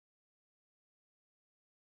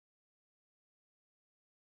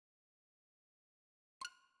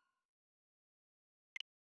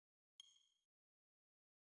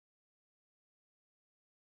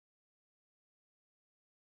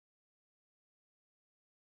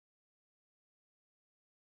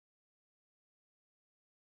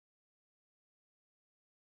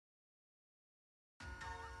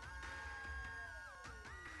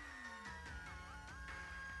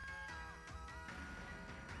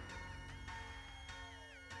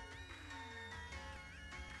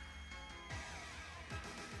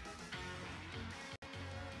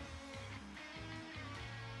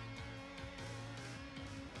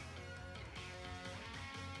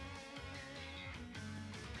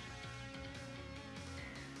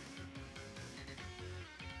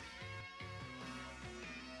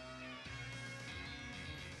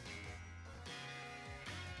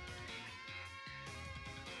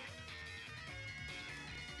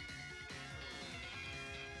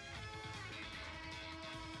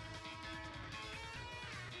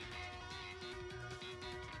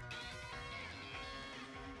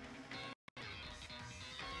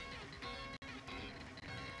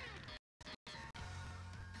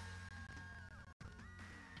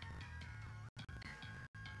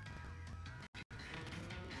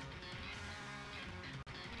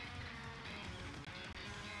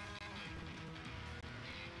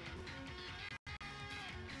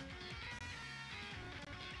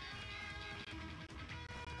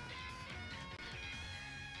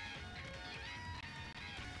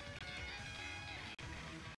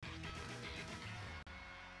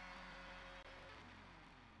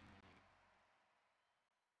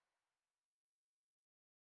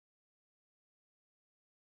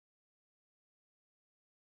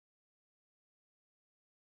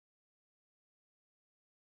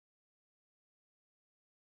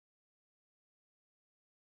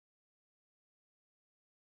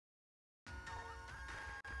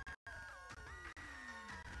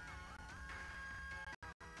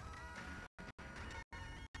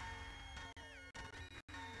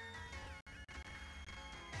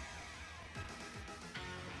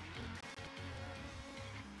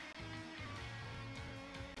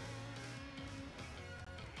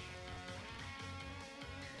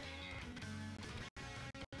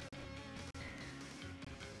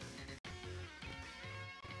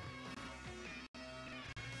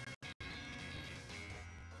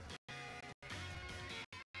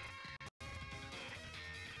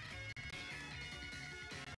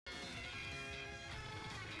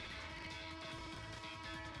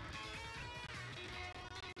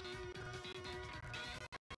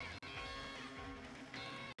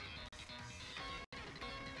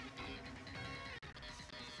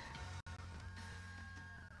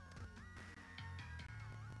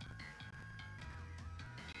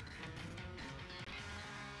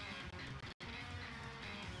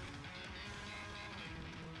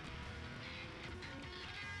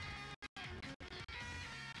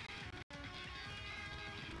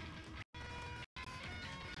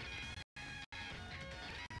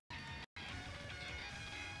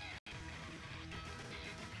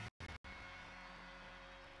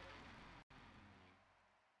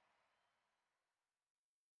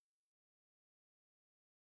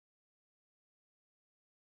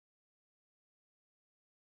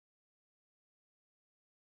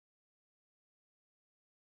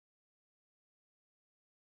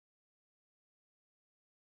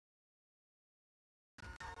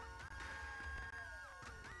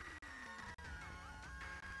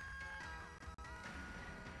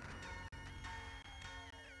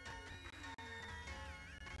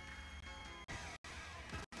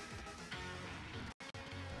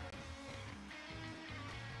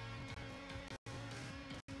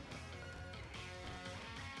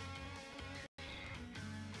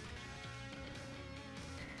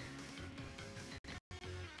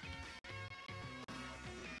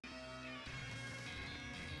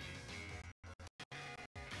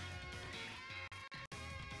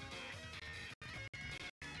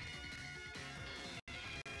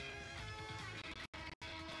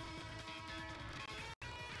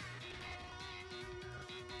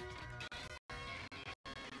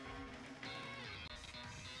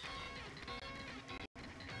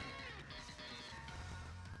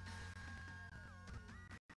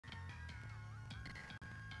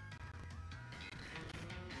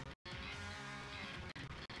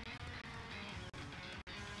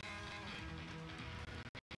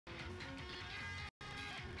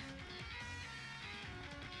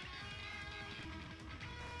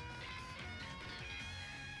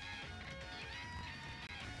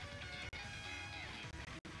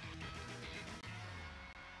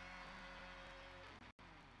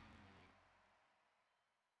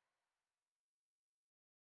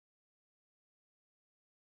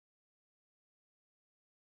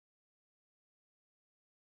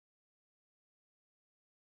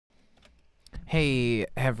Hey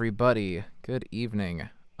everybody, good evening.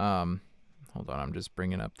 Hold on, I'm just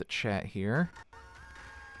bringing up the chat here.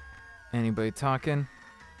 Anybody talking?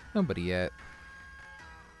 Nobody yet.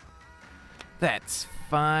 That's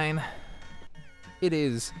fine. It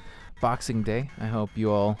is Boxing Day. I hope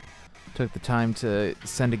you all took the time to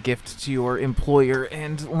send a gift to your employer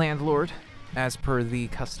and landlord, as per the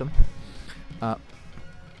custom. Comes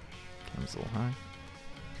a little high.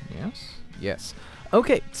 Yes? Yes.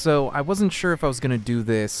 Okay, so I wasn't sure if I was going to do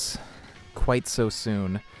this quite so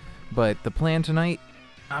soon, but the plan tonight,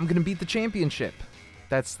 I'm going to beat the championship.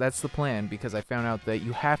 That's the plan, because I found out that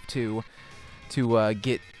you have to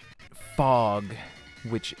get fog,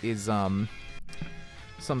 which is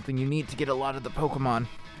something you need to get a lot of the Pokemon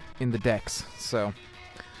in the DEX. So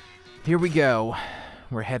here we go.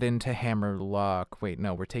 We're heading to Hammerlock. Wait,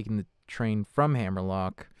 no, we're taking the train from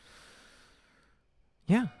Hammerlock.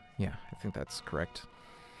 Yeah, I think that's correct.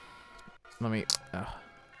 Let me have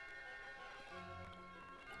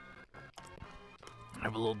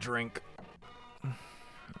a little drink.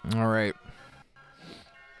 All right.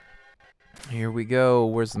 Here we go.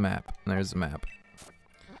 Where's the map? There's the map.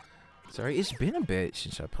 Sorry, it's been a bit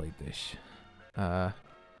since I played this.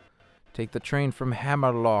 Take the train from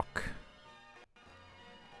Hammerlock.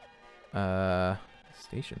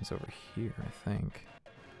 Station's over here, I think.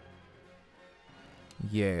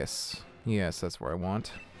 Yes, that's where I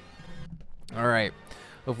want. All right.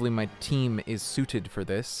 Hopefully my team is suited for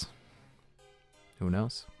this. Who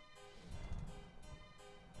knows?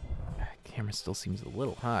 Camera still seems a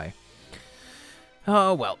little high.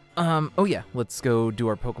 Oh, well. Oh yeah, let's go do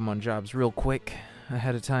our Pokemon jobs real quick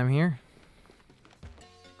ahead of time here.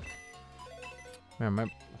 Man,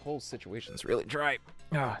 my whole situation's really dry.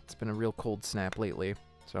 It's been a real cold snap lately,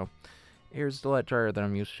 so air's a lot drier than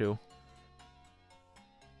I'm used to.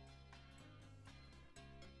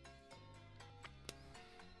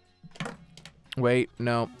 Wait,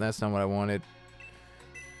 no, that's not what I wanted.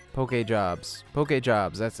 Poke jobs,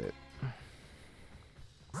 that's it.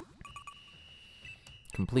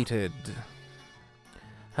 Completed.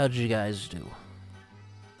 How'd you guys do?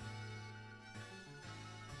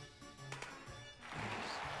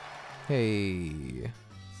 Hey,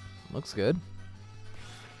 looks good.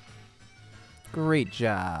 Great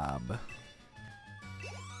job.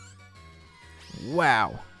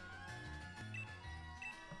 Wow.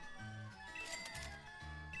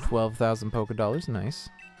 12,000 Poké Dollars, nice.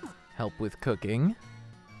 Help with cooking.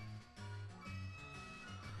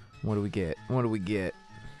 What do we get? What do we get?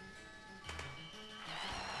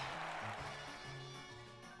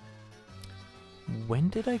 When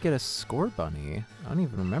did I get a score bunny? I don't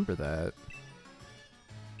even remember that.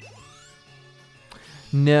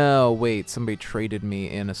 No, wait, somebody traded me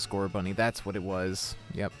in a score bunny. That's what it was.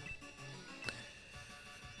 Yep.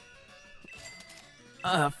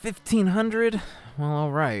 1,500? Well,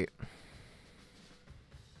 alright.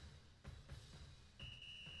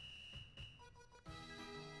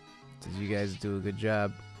 Did you guys do a good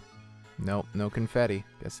job? Nope, no confetti.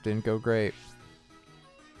 Guess it didn't go great.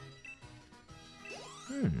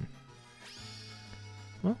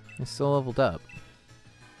 Well, I still leveled up.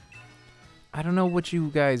 I don't know what you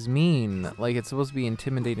guys mean. Like, it's supposed to be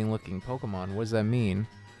intimidating looking Pokemon. What does that mean?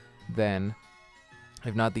 Then,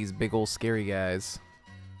 if not these big old scary guys.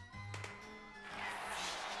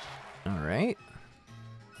 Alright.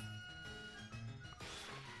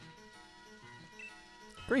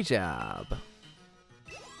 Great job.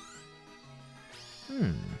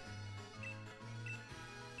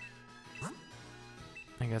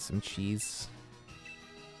 I got some cheese.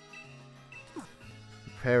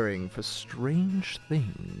 Preparing for strange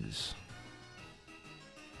things.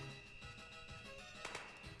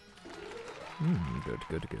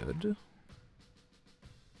 Good.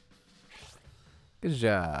 Good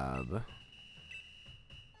job.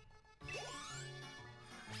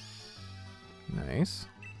 Nice.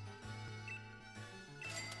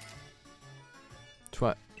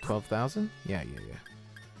 12,000? Yeah.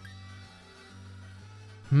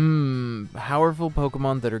 Powerful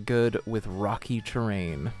Pokemon that are good with rocky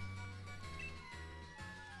terrain.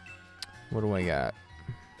 What do I got?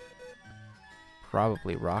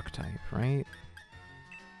 Probably rock type, right?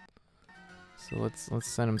 So let's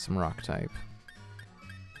send him some rock type.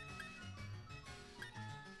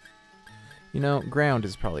 You know, ground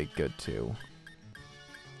is probably good too.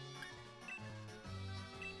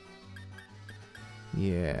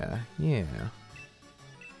 Yeah.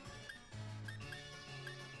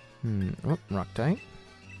 Oh, rock type.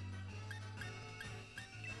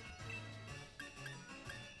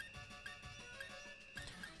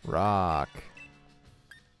 Rock.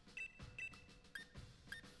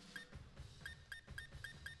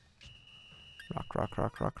 Rock, rock,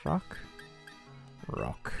 rock, rock, rock.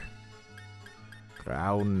 Rock.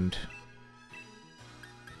 Ground.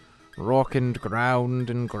 Rock and ground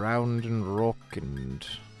and ground and rock and...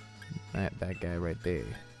 That guy right there.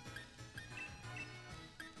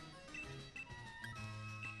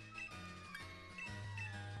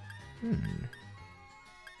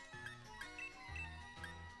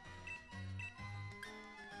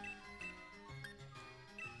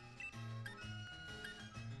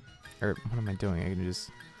 Or, what am I doing? I can just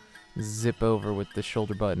zip over with the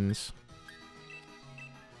shoulder buttons.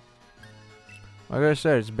 Like I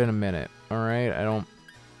said, it's been a minute, alright? I don't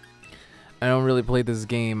really play this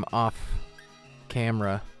game off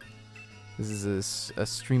camera. This is a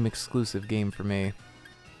stream exclusive game for me.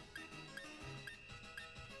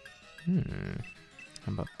 How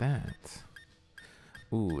about that?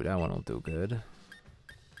 Ooh, that one will do good.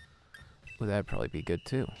 Ooh, that'd probably be good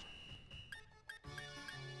too.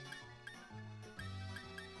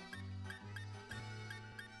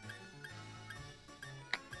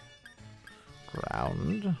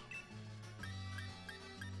 Ground.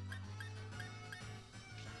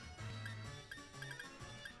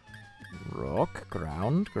 Rock,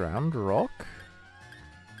 ground, ground, rock.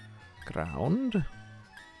 Ground.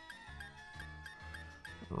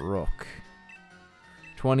 Rook.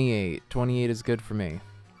 28. 28 is good for me.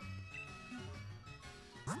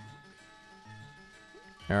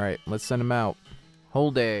 Alright, let's send him out.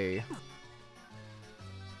 Whole day.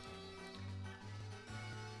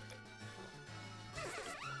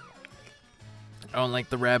 I don't like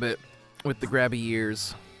the rabbit with the grabby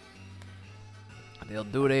ears. They'll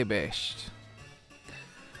do their best.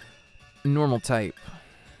 Normal type.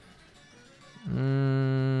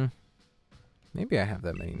 Maybe I have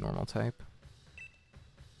that many normal type.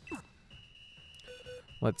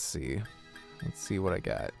 Let's see. Let's see what I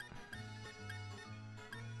got.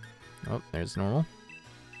 Oh, there's normal.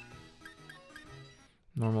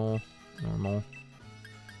 Normal. Normal.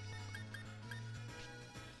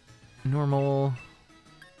 Normal.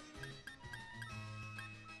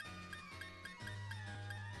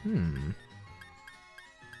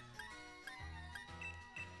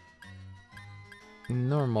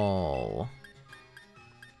 Normal.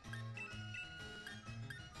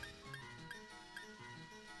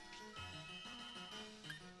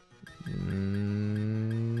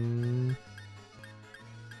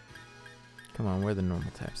 Come on, where are the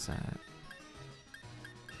normal types at?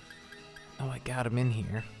 Oh, I got him in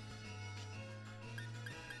here.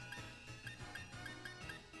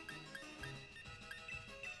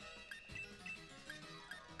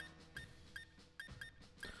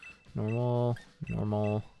 Normal,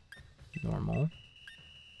 normal, normal.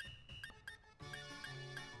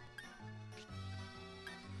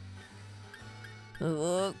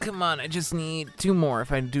 Oh, come on, I just need 2 more.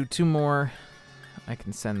 If I do 2 more, I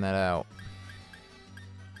can send that out.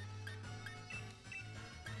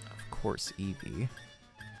 Of course, Eevee.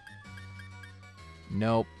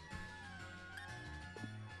 Nope.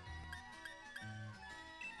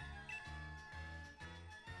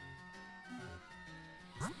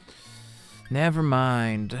 Never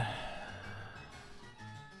mind.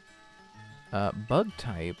 Bug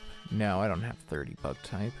type? No, I don't have 30 bug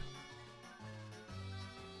type.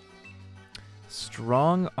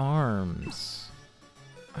 Strong arms.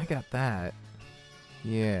 I got that.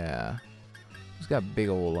 Yeah. He's got big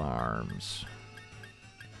old arms.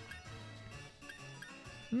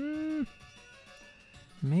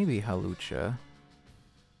 Maybe Halucha.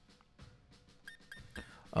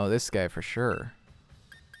 Oh, this guy for sure.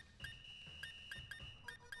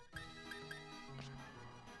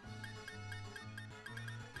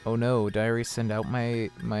 Oh no, did I already send out my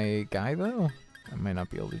guy though? I might not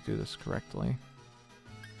be able to do this correctly.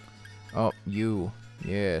 Oh, you.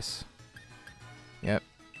 Yes. Yep.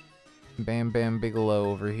 Bam Bam Bigelow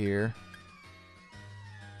over here.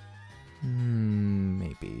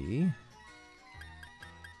 Maybe.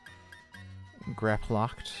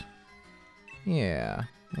 Graplocked. Yeah.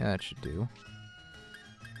 Yeah, that should do.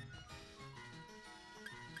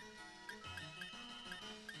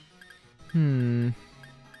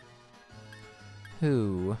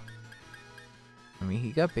 Who? I mean,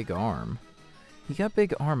 he got big arm. He got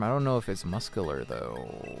big arm. I don't know if it's muscular,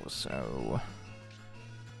 though, so...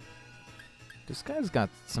 This guy's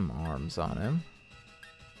got some arms on him.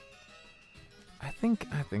 I think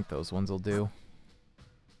those ones will do.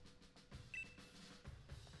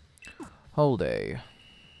 Whole day.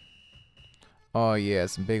 Oh, yeah,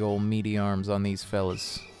 some big old meaty arms on these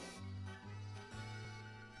fellas.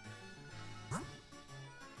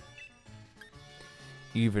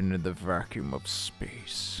 Even in the vacuum of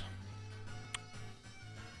space.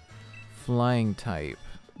 Flying type.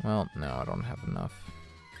 Well, no, I don't have enough.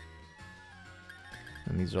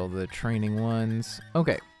 And these are all the training ones.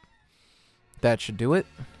 Okay. That should do it.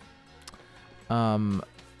 I'm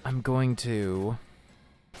going to...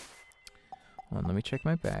 Hold on, let me check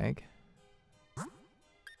my bag.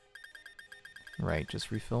 Right,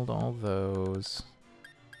 just refilled all those.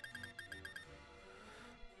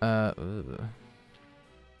 Ugh.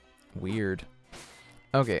 Weird.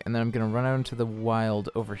 Okay, and then I'm gonna run out into the wild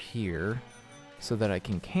over here so that I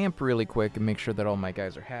can camp really quick and make sure that all my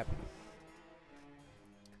guys are happy.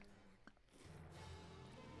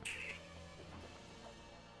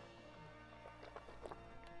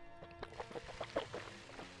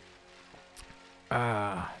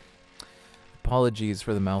 Apologies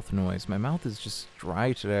for the mouth noise. My mouth is just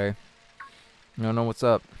dry today. I don't know what's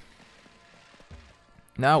up.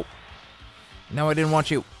 No! No, I didn't want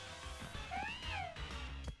you!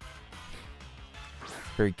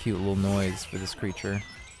 Very cute little noise for this creature.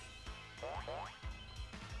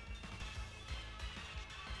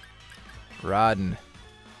 Rodden.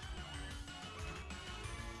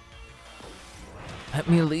 Let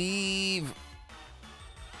me leave!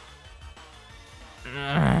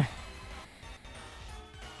 Ugh.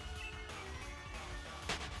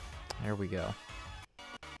 There we go.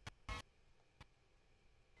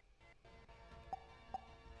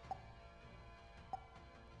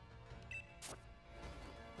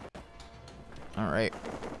 Alright.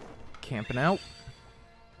 Camping out.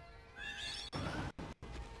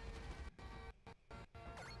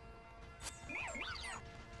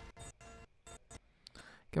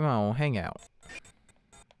 Come on, we'll hang out.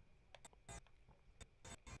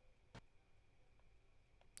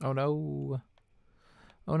 Oh no.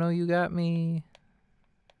 Oh no, you got me.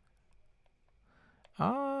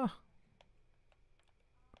 Ah.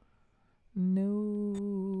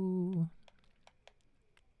 No.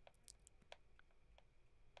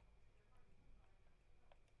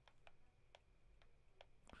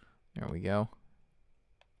 There we go.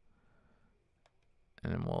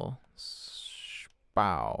 And then we'll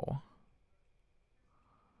spow.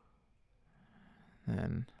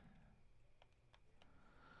 Then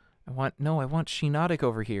I want Shinotic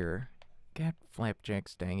over here. God,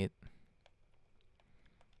 flapjacks, dang it.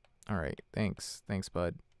 Alright, thanks. Thanks,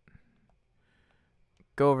 bud.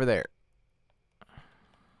 Go over there.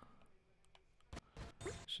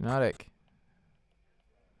 Shinotic.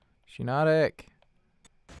 Shinotic.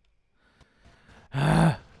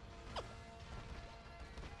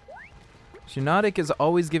 Shinotic is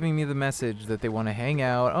always giving me the message that they want to hang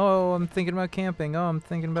out. Oh, I'm thinking about camping. Oh, I'm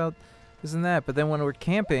thinking about this and that. But then when we're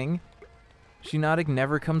camping, Shinotic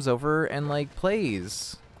never comes over and, like,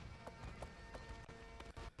 plays.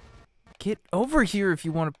 Get over here if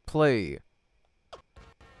you want to play.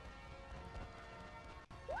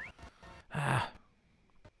 If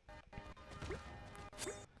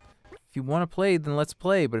you want to play, then let's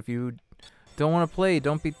play. But if you don't want to play,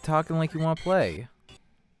 don't be talking like you want to play.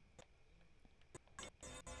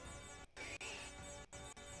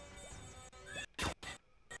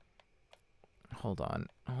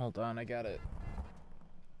 Hold on, I got it.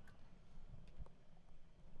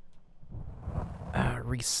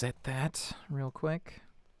 Reset that real quick.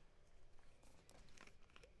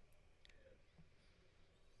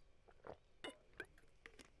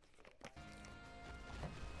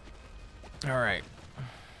 All right.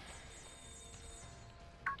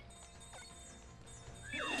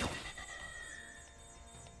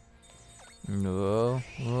 Whoa,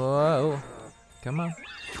 whoa. Come on.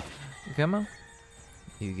 Come on.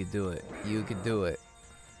 You could do it. You could do it.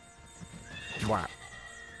 Wow.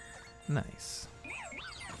 Nice.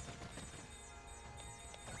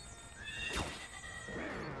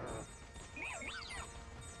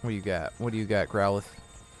 What do you got? What do you got, Growlithe?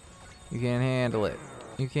 You can't handle it.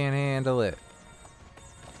 You can't handle it.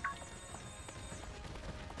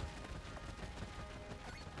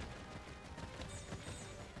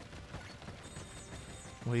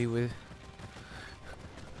 What are you with?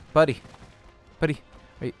 Buddy. Buddy.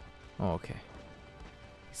 Wait. Oh, okay.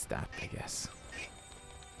 He stopped, I guess.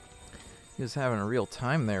 He was having a real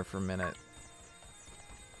time there for a minute.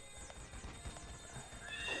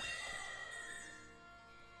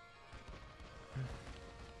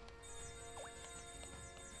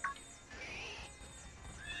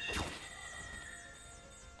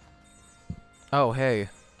 Oh, hey.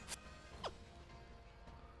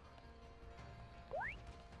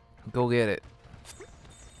 Go get it.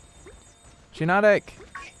 Shinotic!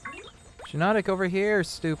 Shinotic, over here,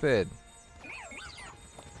 stupid.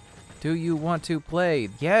 Do you want to play?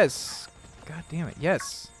 Yes! God damn it,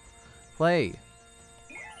 yes! Play.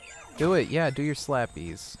 Do it, yeah, do your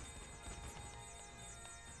slappies.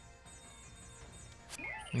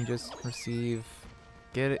 You just receive.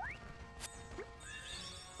 Get it.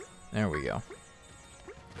 There we go.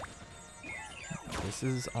 This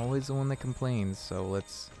is always the one that complains, so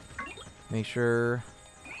let's make sure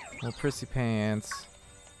little Prissy Pants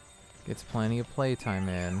gets plenty of playtime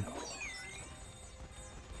in.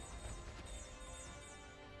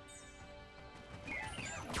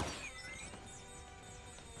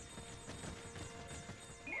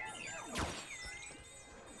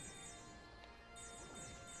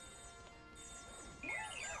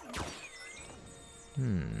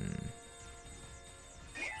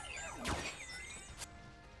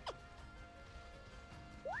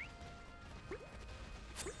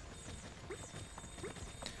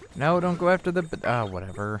 No, don't go after the...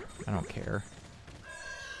 whatever. I don't care.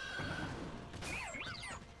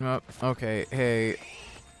 Oh, okay. Hey.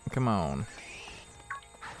 Come on.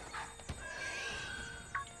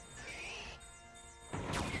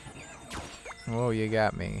 Whoa, you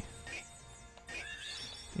got me.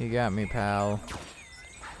 You got me, pal.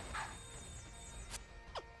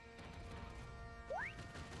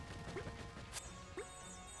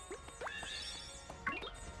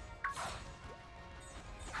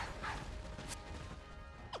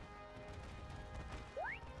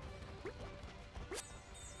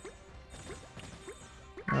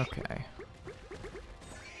 Okay.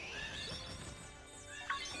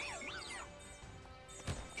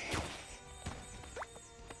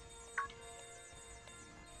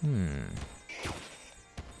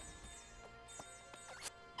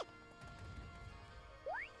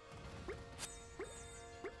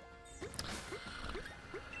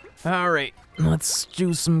 All right, let's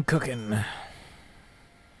do some cooking.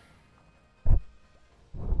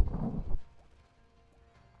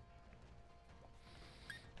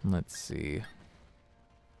 Let's see.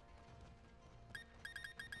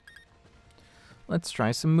 Let's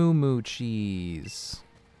try some moo moo cheese.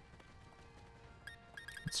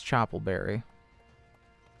 It's choppleberry.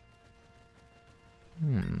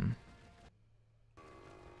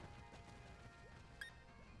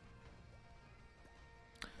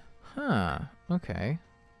 Huh, okay.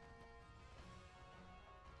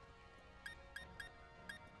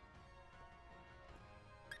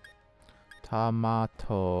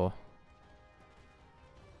 Tomato.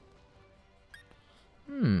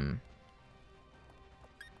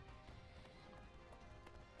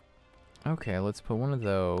 Okay, let's put one of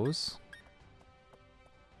those.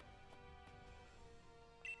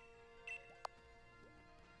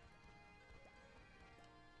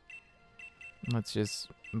 Let's just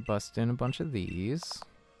bust in a bunch of these.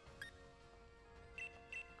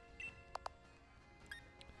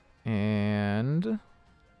 And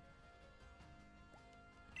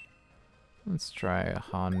let's try a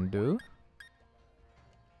Hondu.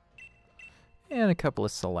 And a couple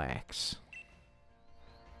of Selects.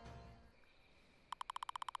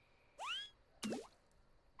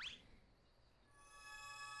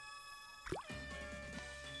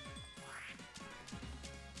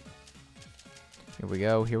 Here we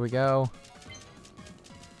go, here we go.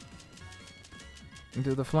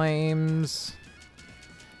 Into the flames.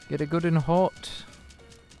 Get it good and hot.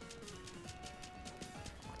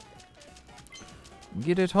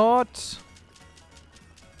 Get it hot.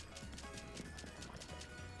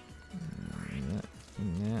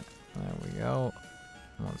 Yeah, there we go.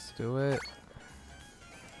 Let's do it.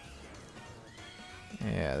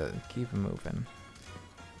 Yeah, keep it moving.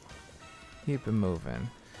 Keep it moving.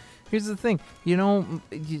 Here's the thing, you know,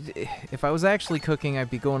 if I was actually cooking, I'd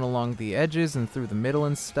be going along the edges and through the middle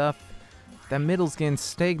and stuff. That middle's getting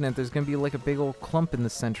stagnant. There's gonna be like a big old clump in the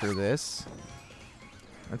center of this.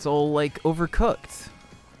 It's all like overcooked.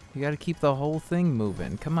 You gotta keep the whole thing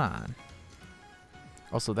moving. Come on.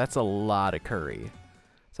 Also, that's a lot of curry.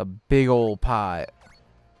 It's a big old pot.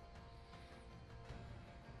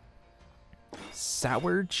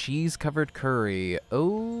 Sour cheese covered curry.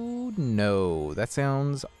 Oh no, that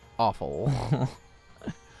sounds awful.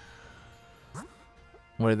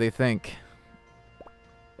 What do they think?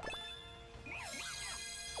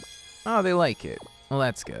 Oh, they like it. Well,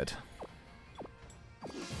 that's good.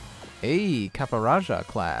 Hey, Kaparaja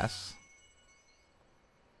class.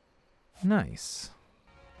 Nice.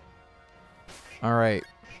 All right.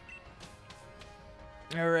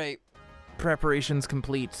 All right. Preparations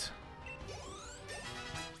complete.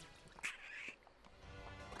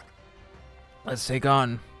 Let's take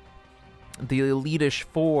on the Elitish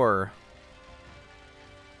Four.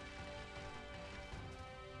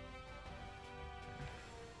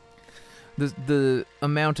 The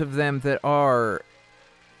amount of them that are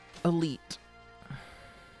elite.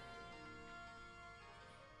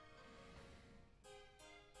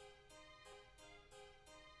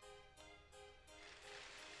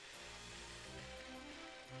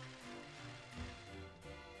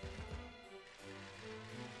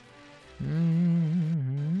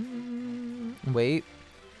 Wait.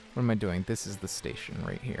 What am I doing? This is the station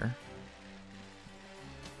right here.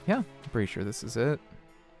 Yeah, I'm pretty sure this is it.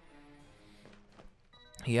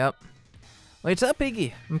 Yep. What's up,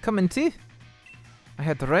 Iggy? I'm coming too. I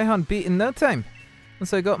had Raihan beat in no time.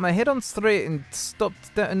 Once I got my head on straight and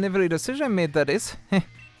stopped doubting every decision I made, that is.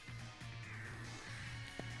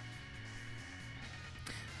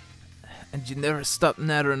 And you never stopped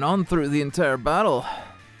nattering on through the entire battle.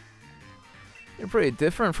 You're pretty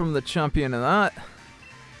different from the champion in that.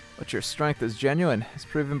 But your strength is genuine, as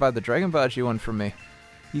proven by the Dragon Badge you won from me.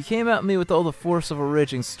 You came at me with all the force of a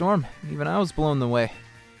raging storm. Even I was blown away.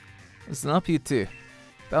 Listen up, you two.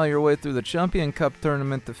 Battle your way through the Champion Cup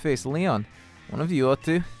tournament to face Leon. One of you ought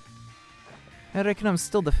to. I reckon I'm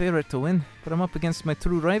still the favorite to win, but I'm up against my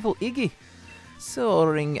true rival, Iggy. So I'll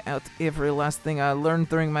wring out every last thing I learned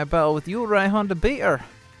during my battle with you, Raihan, to beat her.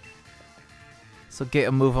 So get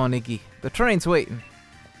a move on, Iggy. The train's waiting.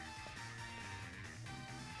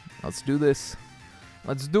 Let's do this.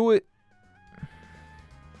 Let's do it.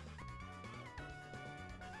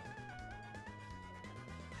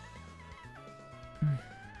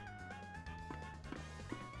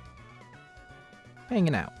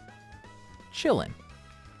 Hanging out. Chilling.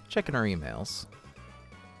 Checking our emails.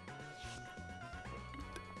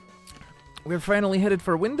 We're finally headed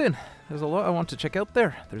for Winden. There's a lot I want to check out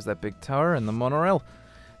there. There's that big tower and the monorail.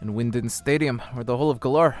 And Winden Stadium, where the whole of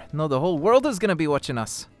Galar, no, the whole world is gonna be watching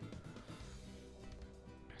us.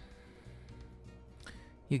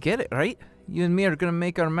 You get it, right? You and me are gonna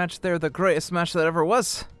make our match there the greatest match that ever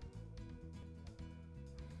was.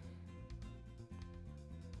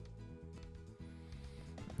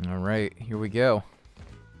 Alright, here we go.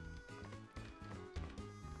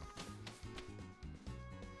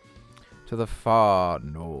 To the far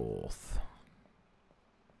north.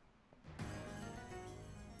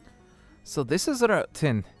 So this is Route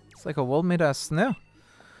 10. It's like a world made out of snow.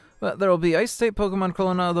 But there'll be ice-type Pokemon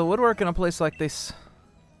crawling out of the woodwork in a place like this.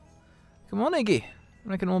 Come on, Iggy. I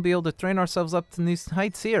reckon we'll be able to train ourselves up to these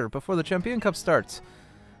heights here before the Champion Cup starts.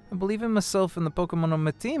 I believe in myself and the Pokemon on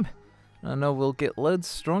my team. I know we'll get loads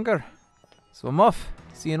stronger. So I'm off.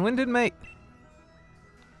 See you in Winden, mate.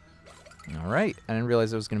 Alright. I didn't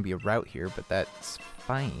realize there was going to be a route here, but that's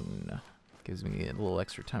fine. Gives me a little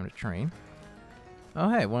extra time to train. Oh,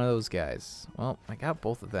 hey, one of those guys. Well, I got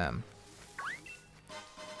both of them.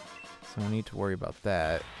 So I don't need to worry about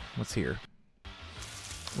that. What's here?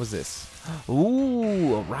 What's this?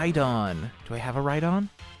 Ooh, a Rhydon. Do I have a Rhydon?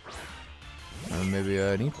 Maybe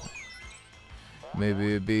I need one.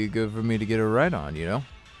 Maybe it'd be good for me to get a Rhydon, you know?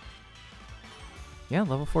 Yeah,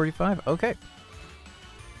 level 45. Okay.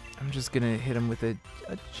 I'm just gonna hit him with a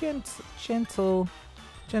gentle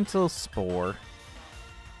spore.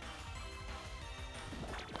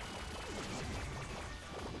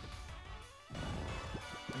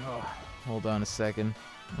 Oh, hold on a second.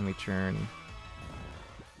 Let me turn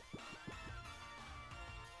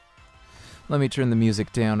the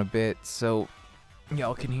music down a bit so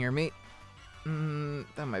y'all can hear me.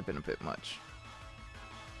 That might have been a bit much.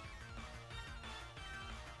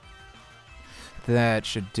 That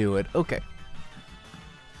should do it. Okay.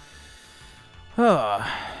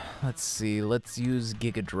 Let's see. Let's use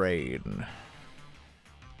Giga Drain.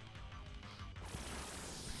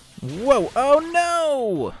 Whoa! Oh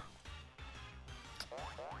no!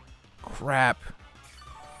 Crap.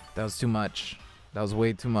 That was too much. That was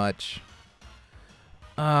way too much.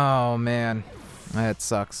 Oh man. That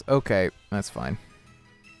sucks. Okay, that's fine.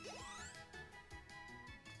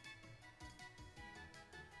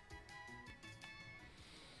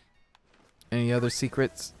 Any other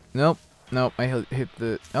secrets? Nope. Nope, I hit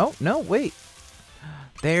the... Oh, no, wait.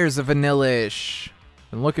 There's a Vanillish.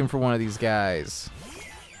 Been looking for one of these guys.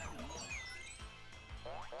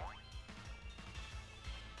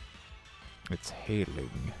 It's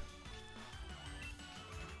hailing.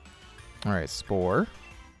 Alright, Spore.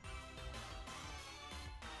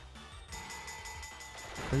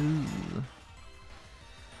 Ooh.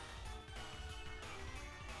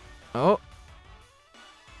 Oh.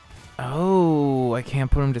 Oh, I can't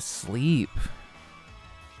put him to sleep.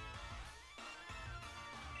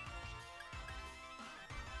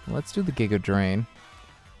 Let's do the Giga Drain.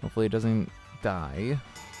 Hopefully it doesn't die.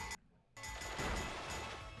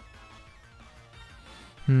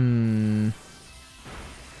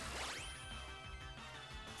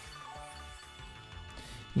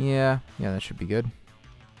 Yeah, that should be good.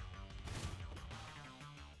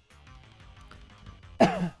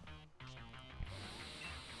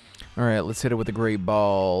 Alright, let's hit it with a Great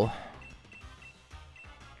Ball.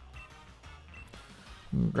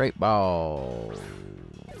 Great Ball.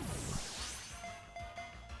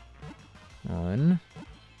 1,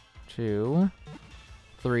 2,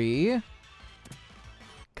 3.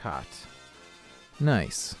 Caught.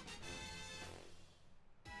 Nice.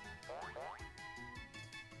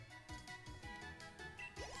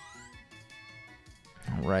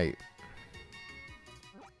 All right.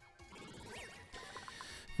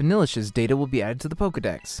 Vanillish's data will be added to the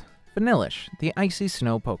Pokédex. Vanillish, the icy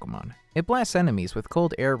snow Pokemon. It blasts enemies with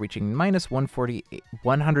cold air reaching minus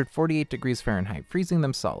 148 degrees Fahrenheit, freezing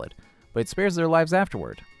them solid, but it spares their lives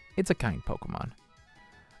afterward. It's a kind Pokemon.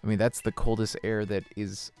 I mean, that's the coldest air that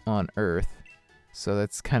is on Earth, so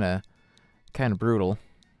that's kind of brutal.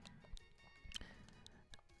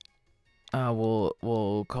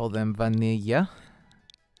 We'll call them Vanilla.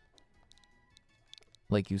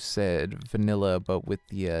 Like you said, vanilla, but with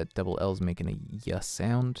the double L's making a y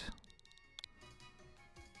sound.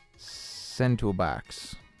 Send to a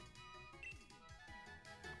box.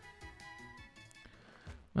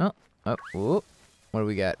 Well, what do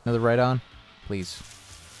we got? Another Rhydon? Please.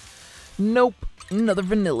 Nope, another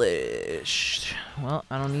Vanillish. Well,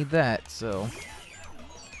 I don't need that, so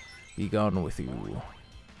be gone with you.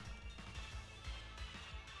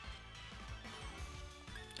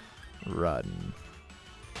 Run.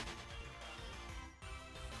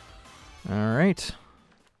 Alright.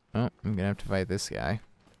 Oh, I'm gonna have to fight this guy.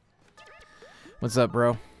 What's up,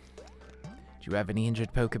 bro? Do you have any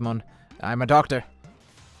injured Pokemon? I'm a doctor.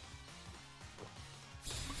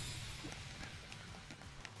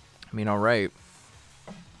 I mean, alright.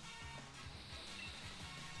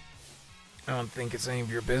 I don't think it's any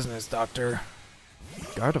of your business, Doctor.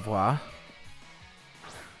 Gardevoir?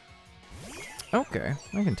 Okay,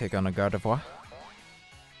 I can take on a Gardevoir.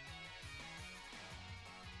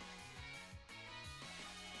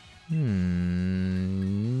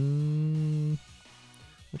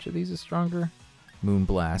 Which of these is stronger?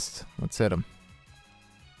 Moonblast. Let's hit him.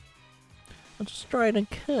 Let's try and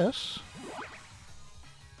kiss.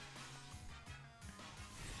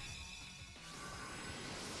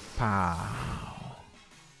 Pow.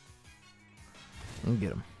 And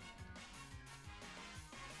get him.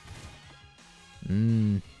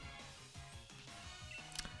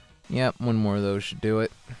 Yep, one more of those should do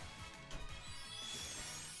it.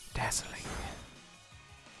 Dazzling.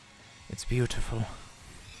 It's beautiful.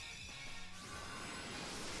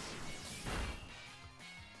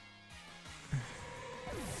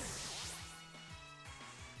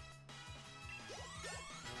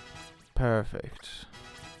 Perfect.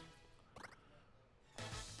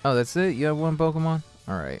 Oh, that's it? You have one Pokemon?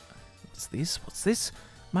 Alright. What's this? What's this?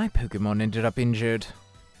 My Pokemon ended up injured.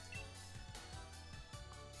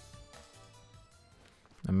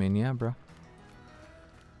 I mean, yeah, bro.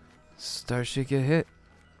 Star should get hit.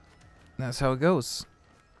 That's how it goes.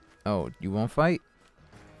 Oh, you won't fight?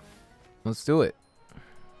 Let's do it.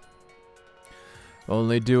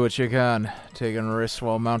 Only do what you can. Taking risks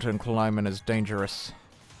while mountain climbing is dangerous.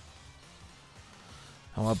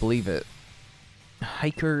 Oh, I believe it.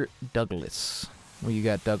 Hiker Douglas. What you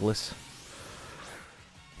got, Douglas?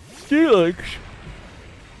 Steelix.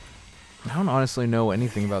 I don't honestly know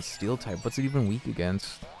anything about Steel type. What's it even weak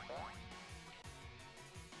against?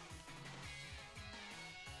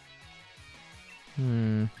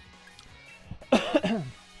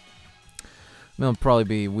 They'll probably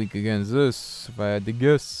be weak against this, if I had to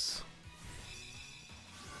guess.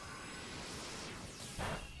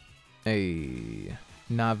 Hey,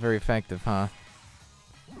 not very effective, huh?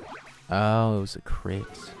 Oh, it was a crit.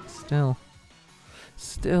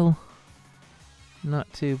 Still,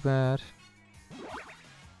 not too bad.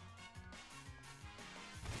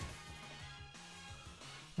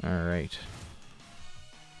 Alright.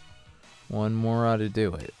 One more ought to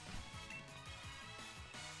do it.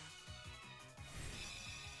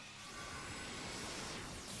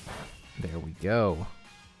 There we go.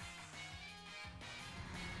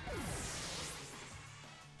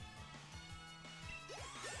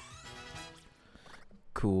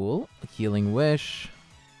 Cool. Healing Wish.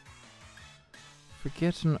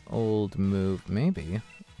 Forget an old move. Maybe.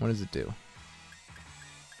 What does it do?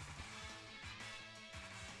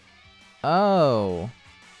 Oh.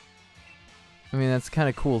 I mean, that's kind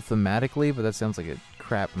of cool thematically, but that sounds like a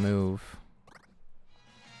crap move.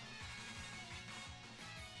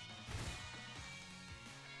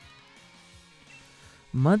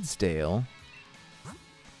 Mudsdale?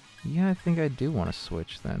 Yeah, I think I do want to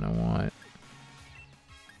switch then. I want...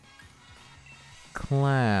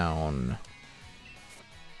 Clown.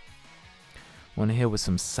 Want to hit with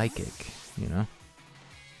some Psychic, you know?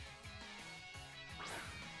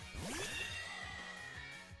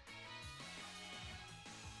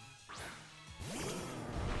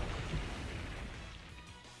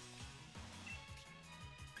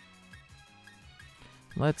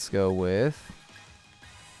 Let's go with...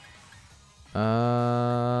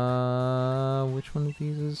 which one of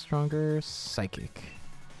these is stronger? Psychic.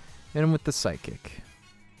 Hit him with the Psychic.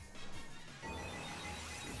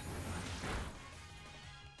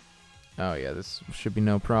 Oh yeah, this should be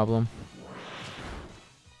no problem.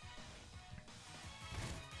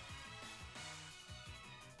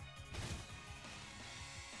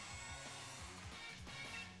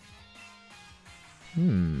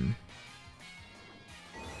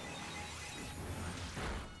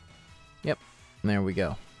 Yep, there we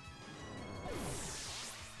go.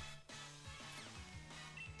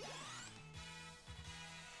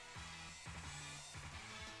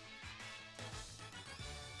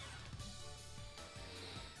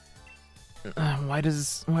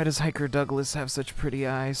 Why does Hiker Douglas have such pretty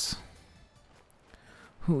eyes?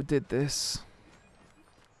 Who did this?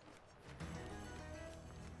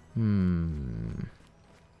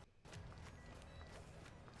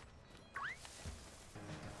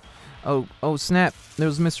 Oh snap!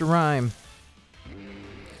 There's Mr. Rhyme.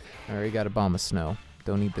 I already got a bomb of snow.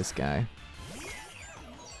 Don't need this guy.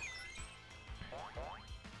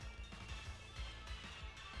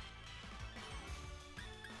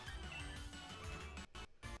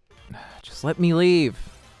 Just let me leave.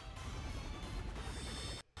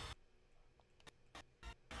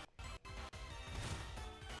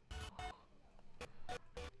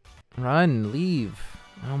 Run, leave.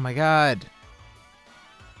 Oh my god.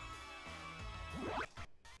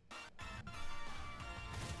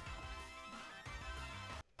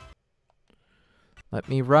 Let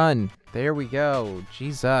me run. There we go.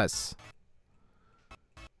 Jesus.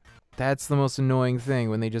 That's the most annoying thing,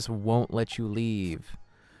 when they just won't let you leave.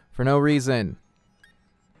 For no reason.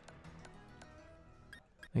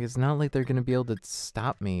 Like, it's not like they're gonna be able to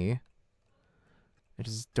stop me. I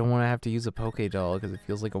just don't want to have to use a Pokédoll because it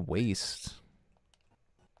feels like a waste.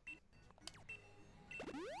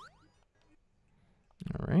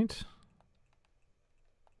 Alright.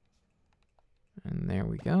 And there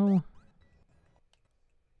we go.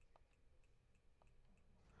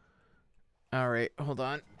 Alright, hold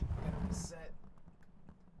on. Set.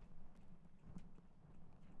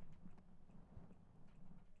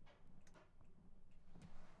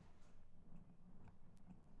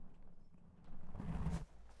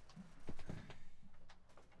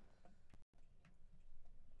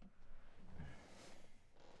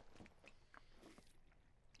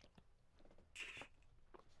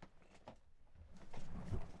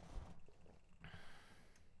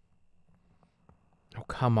 Oh,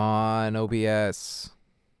 come on, OBS.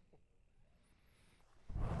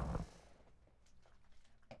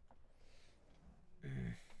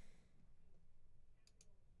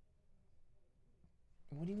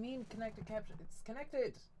 What do you mean connected capture? It's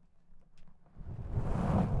connected.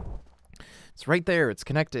 It's right there. It's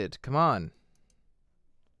connected. Come on.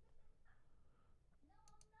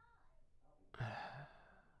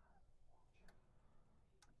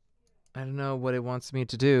 I don't know what it wants me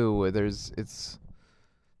to do. It's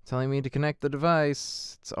telling me to connect the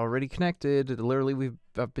device. It's already connected. Literally,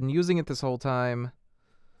 I've been using it this whole time.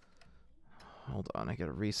 Hold on, I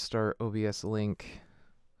gotta restart OBS link.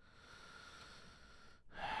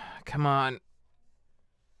 Come on.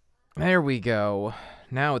 There we go.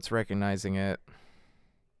 Now it's recognizing it.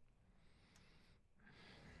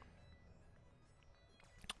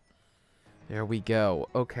 There we go.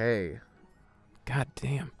 Okay. God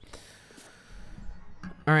damn.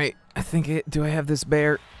 Alright, I think it... Do I have this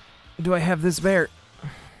bear? Do I have this bear?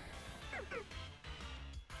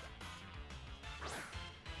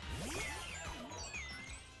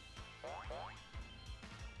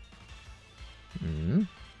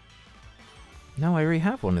 No, I already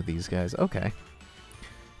have one of these guys. Okay.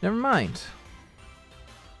 Never mind.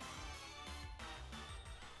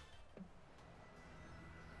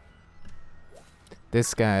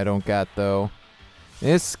 This guy I don't got, though.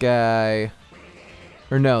 This guy...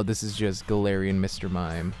 Or no, this is just Galarian Mr.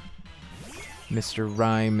 Mime. Mr.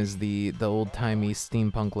 Rhyme is the old-timey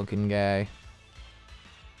steampunk-looking guy.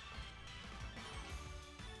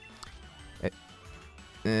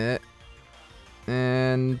 And...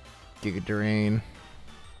 Giga Drain.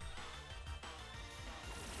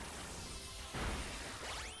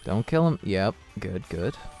 Don't kill him. Yep. Good,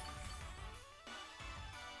 good.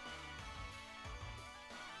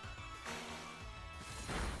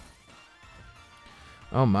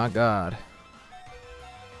 Oh my god.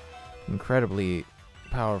 Incredibly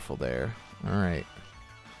powerful there. Alright.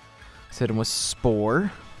 Let's hit him with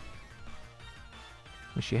Spore.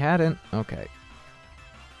 Wish you hadn't. Okay.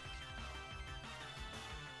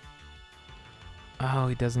 Oh,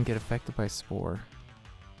 he doesn't get affected by Spore.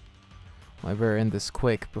 I better end this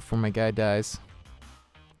quick before my guy dies.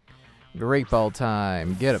 Great ball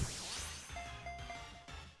time. Get him.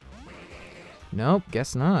 Nope,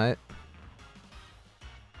 guess not.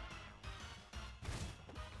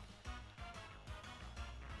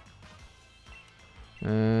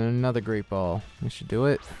 Another great ball. We should do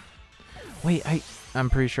it. Wait, I'm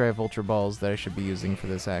pretty sure I have ultra balls that I should be using for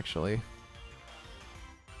this, actually.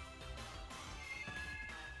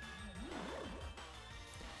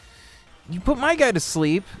 You put my guy to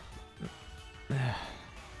sleep.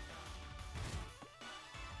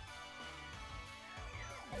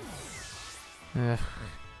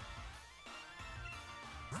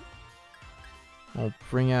 I'll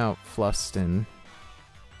bring out Fluffston.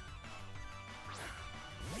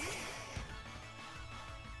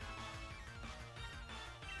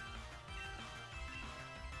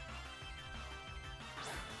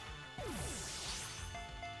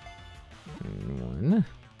 One,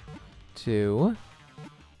 two,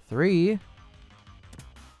 three.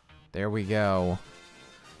 There we go.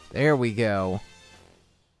 There we go.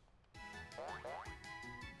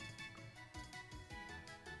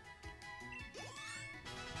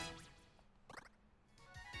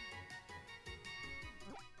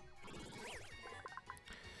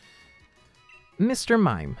 Mr.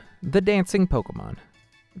 Mime, the dancing Pokemon.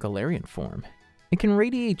 Galarian form. It can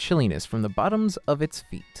radiate chilliness from the bottoms of its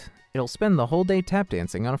feet. It'll spend the whole day tap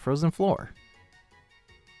dancing on a frozen floor.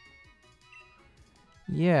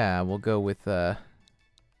 Yeah, we'll go with,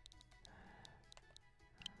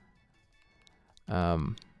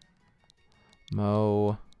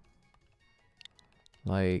 Mo,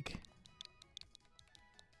 like,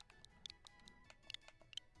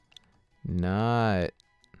 not,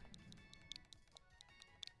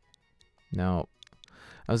 no,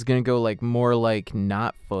 I was gonna go like more like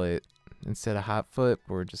not foot instead of hot foot,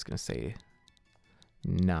 but we're just gonna say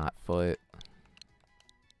not foot.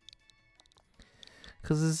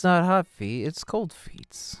 Because it's not hot feet, it's cold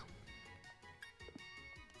feet.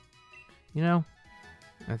 You know?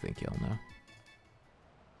 I think y'all know.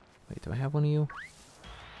 Wait, do I have one of you?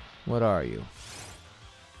 What are you?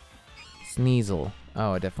 Sneasel.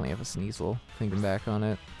 Oh, I definitely have a Sneasel, thinking back on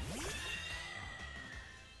it.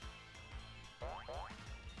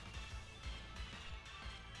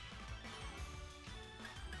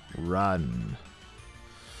 Run.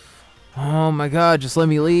 Oh my god, just let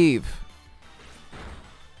me leave.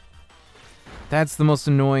 That's the most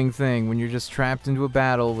annoying thing, when you're just trapped into a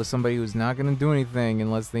battle with somebody who's not going to do anything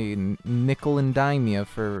unless they nickel and dime you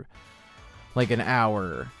for like an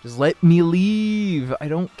hour. Just let me leave. I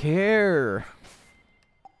don't care.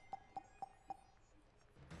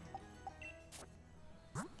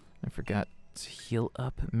 I forgot to heal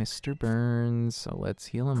up Mr. Burns, so let's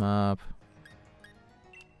heal him up.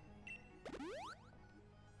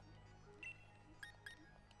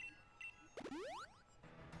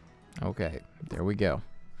 Okay, there we go.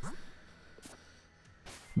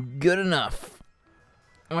 Good enough.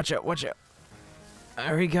 Watch out, watch out. I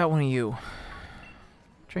already got one of you.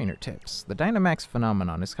 Trainer tips. The Dynamax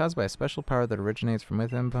phenomenon is caused by a special power that originates from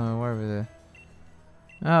within. Wherever the...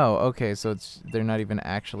 Oh, okay, so they're not even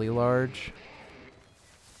actually large.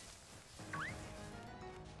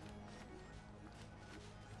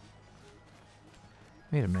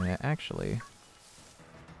 Wait a minute, actually.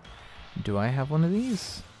 Do I have one of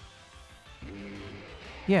these?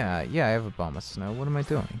 Yeah, I have a Bomb of Snow. What am I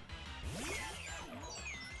doing?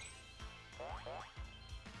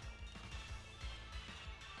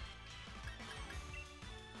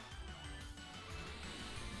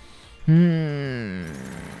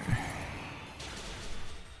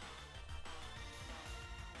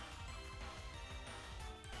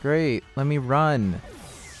 Great, let me run.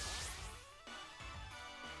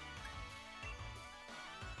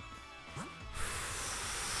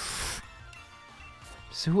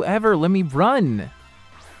 So whoever, let me run.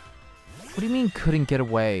 What do you mean couldn't get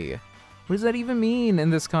away? What does that even mean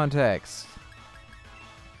in this context?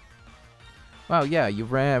 Wow, yeah, you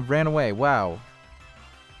ran away. Wow.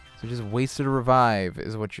 So just wasted a revive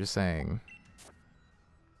is what you're saying.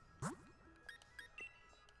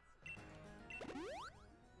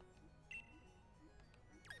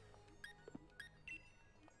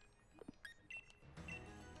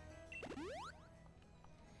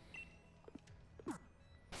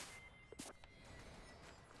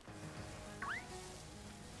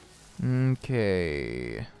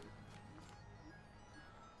 Okay.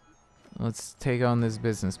 Let's take on this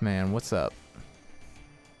businessman. What's up?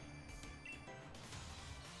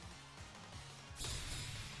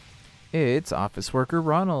 It's office worker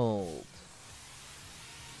Ronald.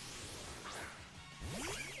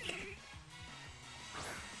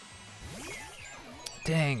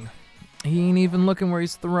 Dang. He ain't even looking where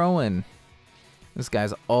he's throwing. This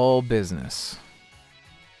guy's all business.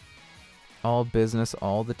 All business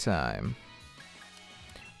all the time.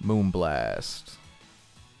 Moonblast.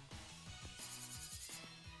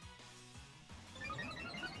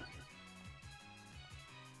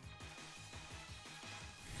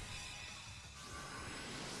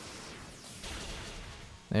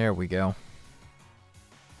 There we go.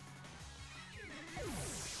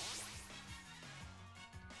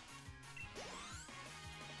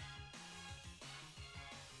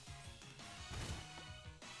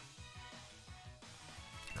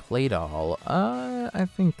 Claydol. I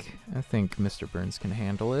think Mr. Burns can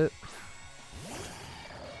handle it.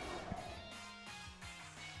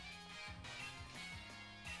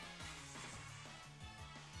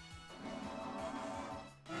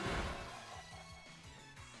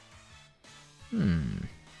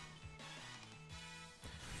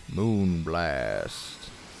 Moonblast.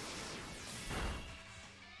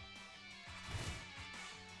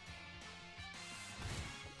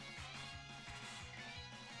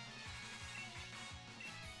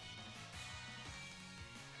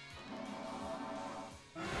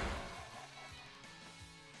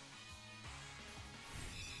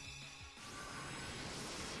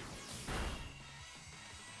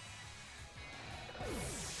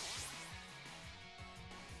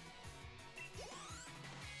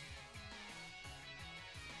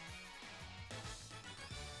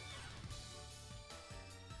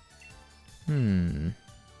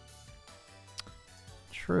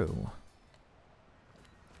 True.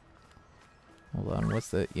 Hold on, what's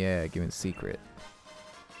the... Yeah, give me the secret.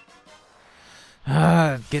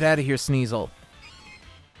 Ah, get out of here, Sneasel.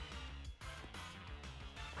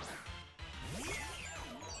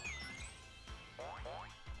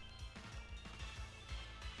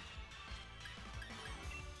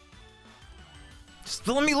 Just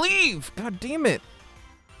let me leave! God damn it.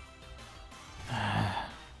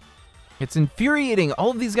 It's infuriating.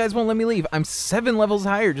 All of these guys won't let me leave. I'm 7 levels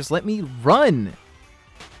higher. Just let me run.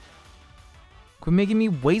 Quit making me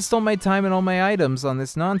waste all my time and all my items on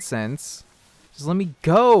this nonsense. Just let me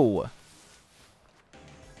go.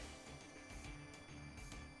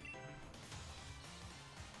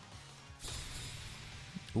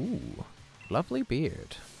 Ooh, lovely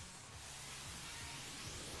beard.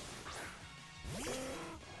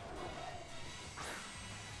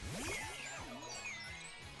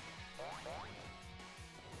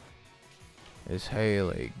 Is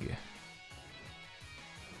hailing.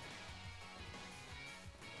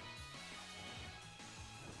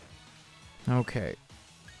 Okay.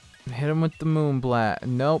 Hit him with the Moonblast.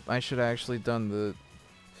 Nope, I should have actually done the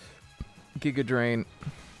Giga Drain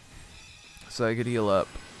so I could heal up.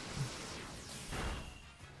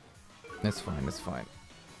 It's fine, it's fine.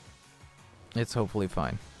 It's hopefully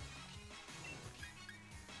fine.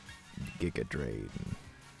 Giga Drain.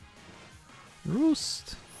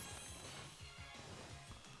 Roost.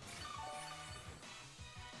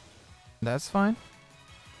 That's fine.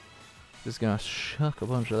 Just gonna shuck a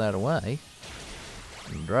bunch of that away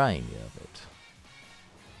and drain you of it.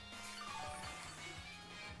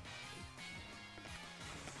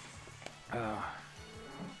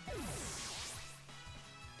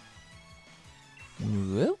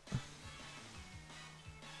 Well.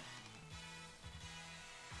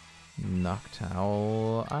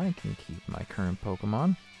 Noctowl. I can keep my current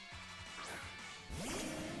Pokemon.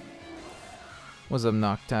 What's up,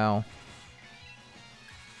 Noctowl?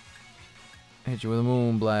 Hit you with a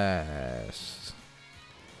Moonblast.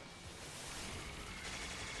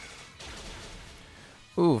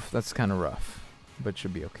 Oof, that's kind of rough, but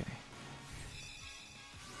should be okay.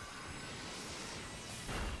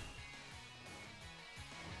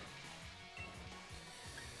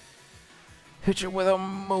 Hit you with a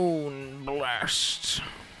Moonblast.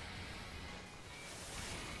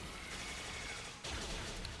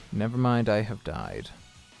 Never mind, I have died.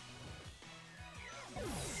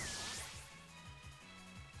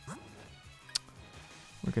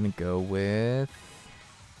 We're gonna go with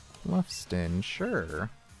Luffston, sure.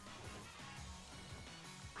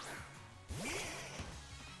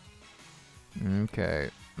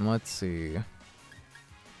 Okay, let's see.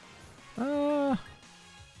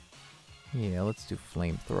 Yeah, let's do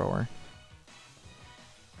Flamethrower.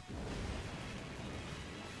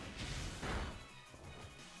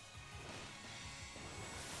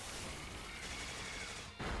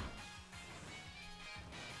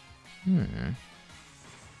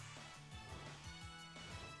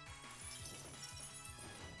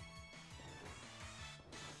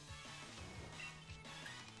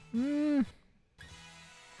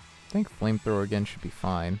 I think Flamethrower again should be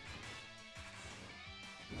fine.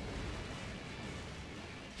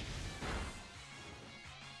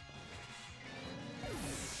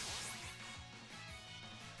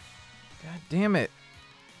 Damn it.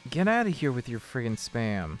 Get out of here with your friggin'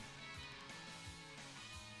 spam.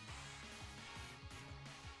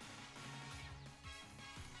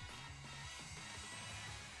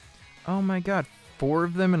 Oh my god, 4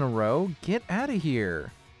 of them in a row? Get out of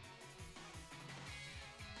here.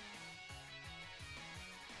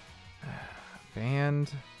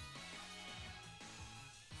 Banned.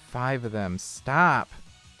 5 of them. Stop.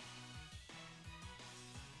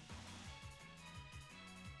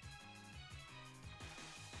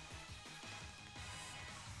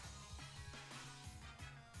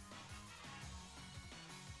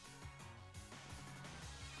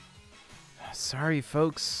 Sorry,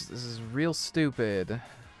 folks. This is real stupid.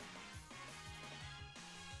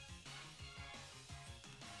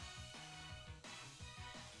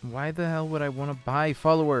 Why the hell would I want to buy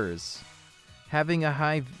followers? Having a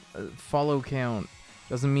high follow count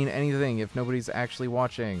doesn't mean anything if nobody's actually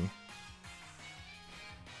watching.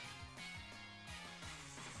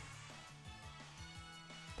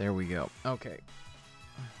 There we go. Okay.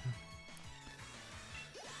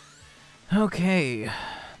 Okay.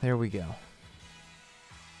 There we go.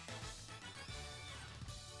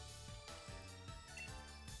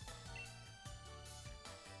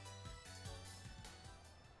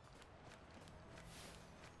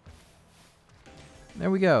 There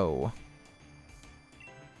we go.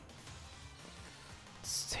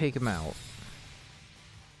 Let's take him out.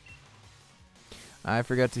 I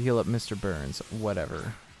forgot to heal up Mr. Burns.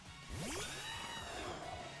 Whatever.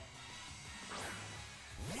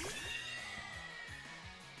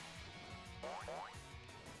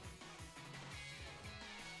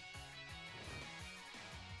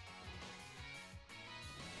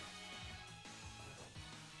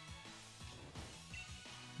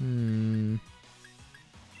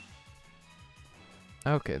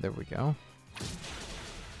 Okay, there we go.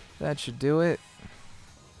 That should do it.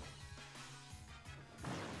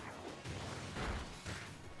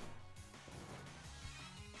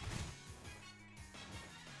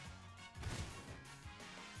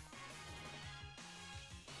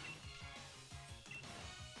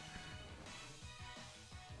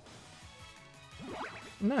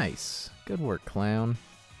 Nice. Good work, clown.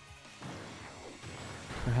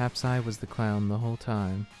 Perhaps I was the clown the whole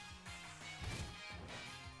time.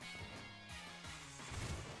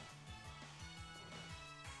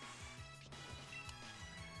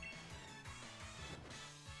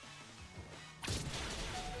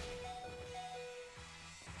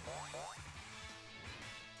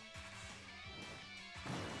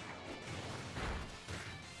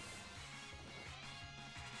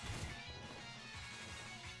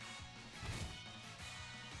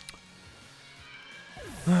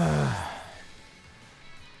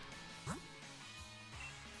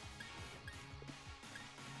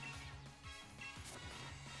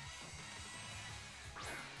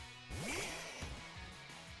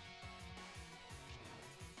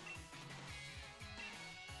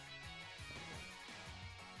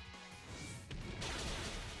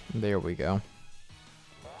 There we go.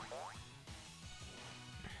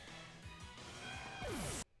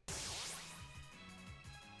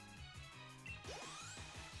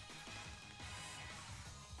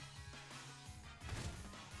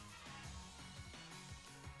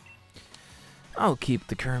 I'll keep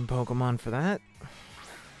the current Pokemon for that.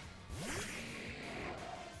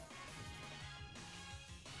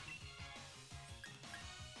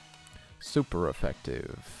 Super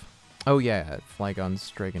effective. Oh yeah, Flygon's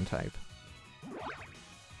Dragon type.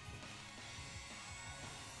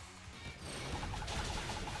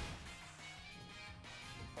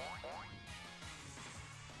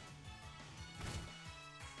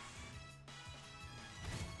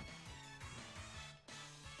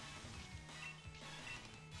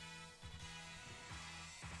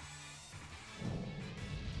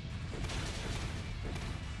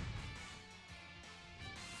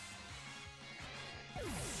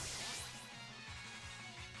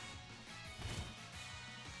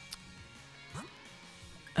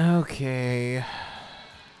 Okay.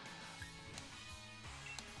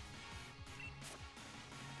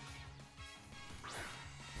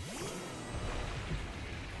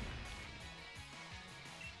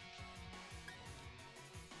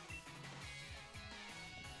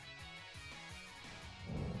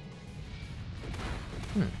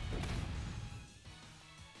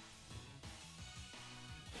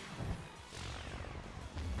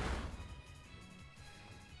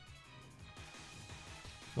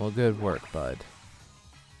 Well, good work, bud.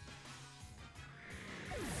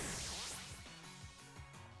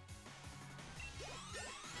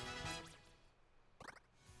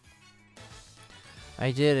 I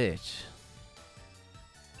did it.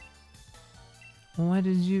 Why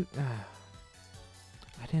did you...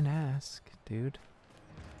 I didn't ask, dude.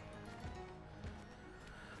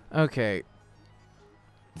 Okay.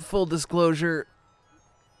 Full disclosure,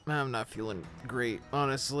 I'm not feeling great,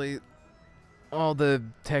 honestly. All the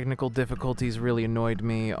technical difficulties really annoyed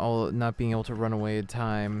me, all not being able to run away in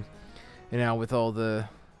time, and now with all the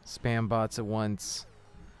spam bots at once.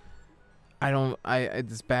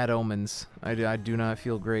 It's bad omens. I do not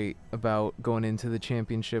feel great about going into the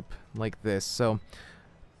championship like this, so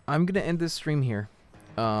I'm gonna end this stream here,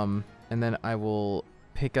 and then I will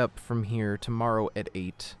pick up from here tomorrow at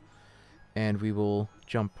 8, and we will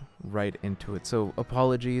jump right into it. So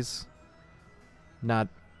apologies, not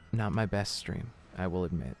my best stream, I will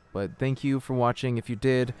admit, but thank you for watching. If you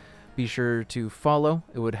did, be sure to follow.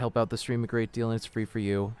 It would help out the stream a great deal, and it's free for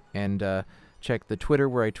you. And check the Twitter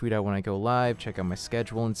where I tweet out when I go live. Check out my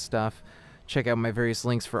schedule and stuff. Check out my various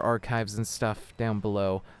links for archives and stuff down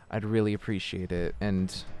below. I'd really appreciate it.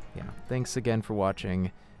 And yeah, thanks again for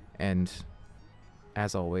watching, and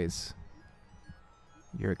as always,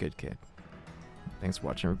 you're a good kid. Thanks for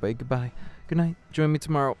watching, everybody. Goodbye. Good night. Join me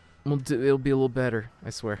tomorrow. It'll be a little better,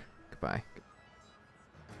 I swear. Goodbye.